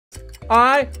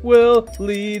I will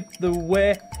lead the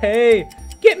way. Hey,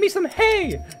 get me some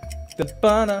hay.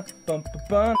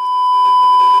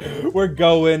 We're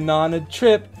going on a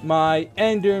trip, my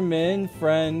Enderman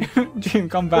friend. Jim,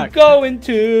 come back. We're going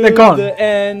to They're gone. the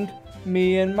end.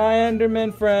 Me and my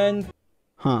Enderman friend.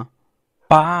 Huh.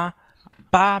 Ba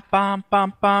ba bum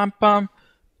bum bum bum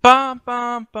bum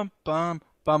bum bum bum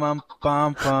bum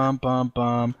bum bum bum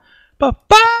bum ba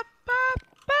ba ba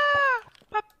ba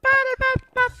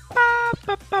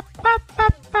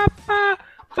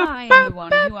I am the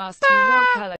one who asked you what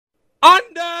color.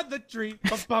 Under the tree,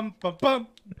 bum bum bum.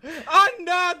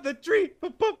 Under the tree,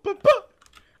 bum bum bum.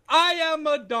 I am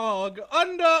a dog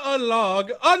under a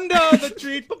log under the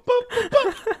tree. Bum bum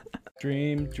bum.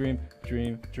 Dream, dream,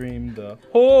 dream, dream the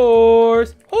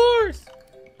horse, horse.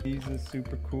 He's a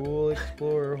super cool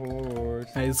explorer horse.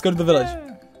 Hey, let's go to the village.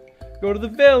 Yeah. Go to the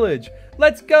village.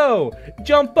 Let's go.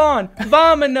 Jump on.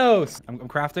 Vamonos. I'm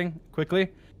crafting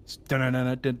quickly. Look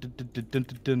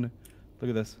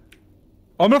at this.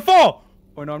 Oh, I'm gonna fall.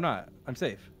 Oh no, I'm not. I'm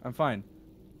safe. I'm fine.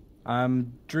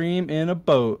 I'm dream in a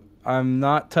boat. I'm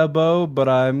not Tubbo, but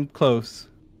I'm close.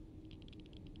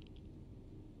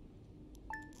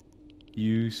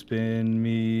 You spin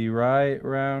me right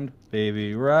round,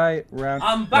 baby, right round.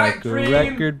 I'm back, like Dream. a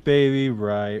record, baby,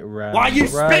 right round. Why are you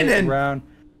right spinning? Round.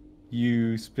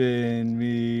 You spin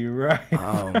me right.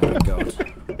 Oh my god.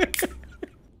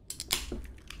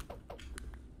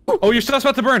 Oh, you're just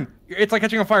about to burn. It's like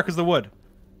catching on fire because of the wood.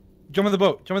 Jump in the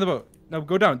boat. Jump in the boat. No,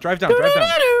 go down. Drive down. Drive down.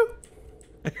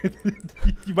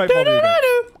 You might fall.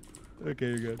 Okay,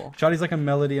 you're good. Shoddy's like a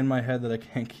melody in my head that I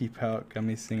can't keep out. Got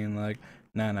me singing like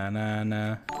na na na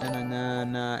na Na na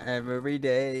na every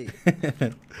day.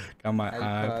 Got my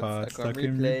iPod iPod stuck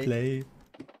in replay.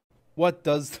 What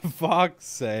does the fox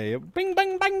say? Bing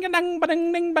bang bang dang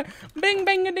bang ding bang bing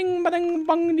bang ding bang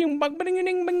bang ding bang ding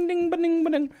ding bang ding bang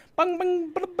bang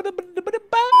bang bang.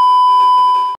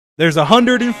 There's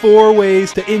 104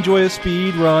 ways to enjoy a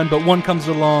speed run, but one comes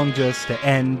along just to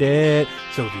end it.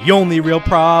 So the only real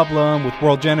problem with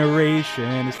world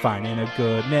generation is finding a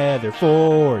good nether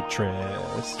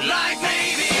fortress.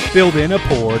 Building a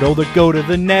portal to go to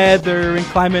the nether and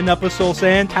climbing up a soul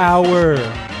sand tower.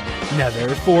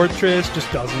 Nether fortress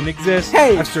just doesn't exist.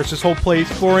 Hey! I've searched this whole place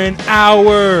for an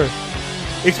hour.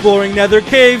 Exploring nether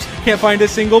caves, can't find a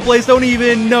single place, don't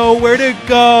even know where to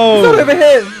go. It's not over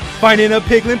here. Finding a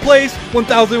piglin place,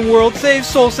 1000 world saves,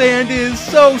 soul sand is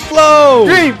so slow.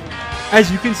 Dream.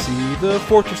 As you can see, the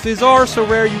fortresses are so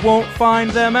rare you won't find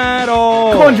them at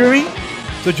all. Come on, Dreamy.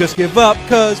 So just give up,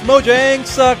 cause Mojang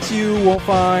sucks, you won't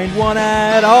find one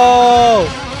at all.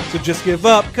 So just give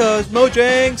up, cause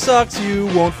Mojang sucks, you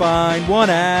won't find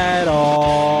one at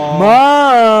all.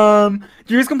 Mom!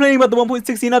 Drew's complaining about the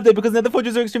 1.16 update because nether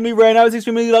fortresses are extremely rare now. It's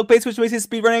extremely lag-based, which makes his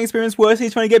speedrunning experience worse.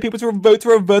 He's trying to get people to vote to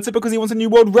reverse it because he wants a new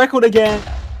world record again.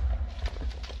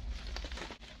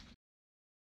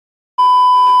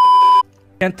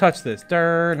 Can't touch this.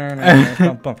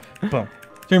 Bum, bum, bum.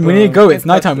 Drew, we need to go. It's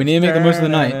nighttime. We need to make the most of the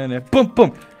night. Boom,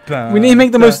 boom. We need to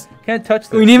make the most. Can't touch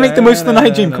this. We need to make the most of the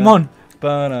night, Dream. Come on.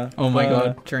 Oh my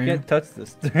god, Dream. Can't touch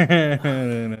this.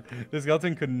 This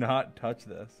skeleton could not touch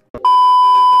this.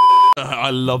 I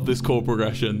love this chord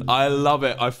progression. I love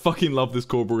it. I fucking love this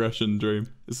chord progression, Dream.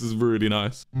 This is really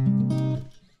nice.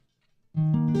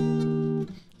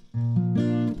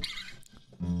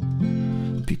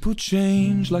 People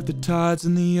change like the tides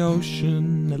in the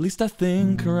ocean. At least I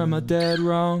think, or am I dead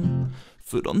wrong?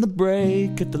 Foot on the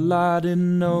brake at the light,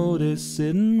 didn't notice.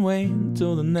 Sit and wait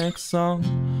until the next song.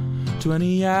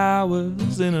 20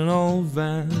 hours in an old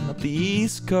van up the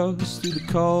east coast through the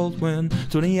cold wind.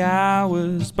 20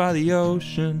 hours by the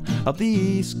ocean up the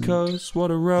east coast.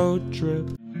 What a road trip.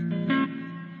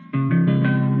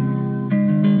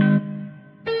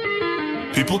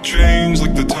 People change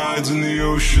like the tides in the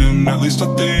ocean. At least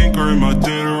I think, or am I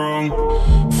dead wrong?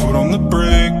 Foot on the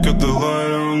brake at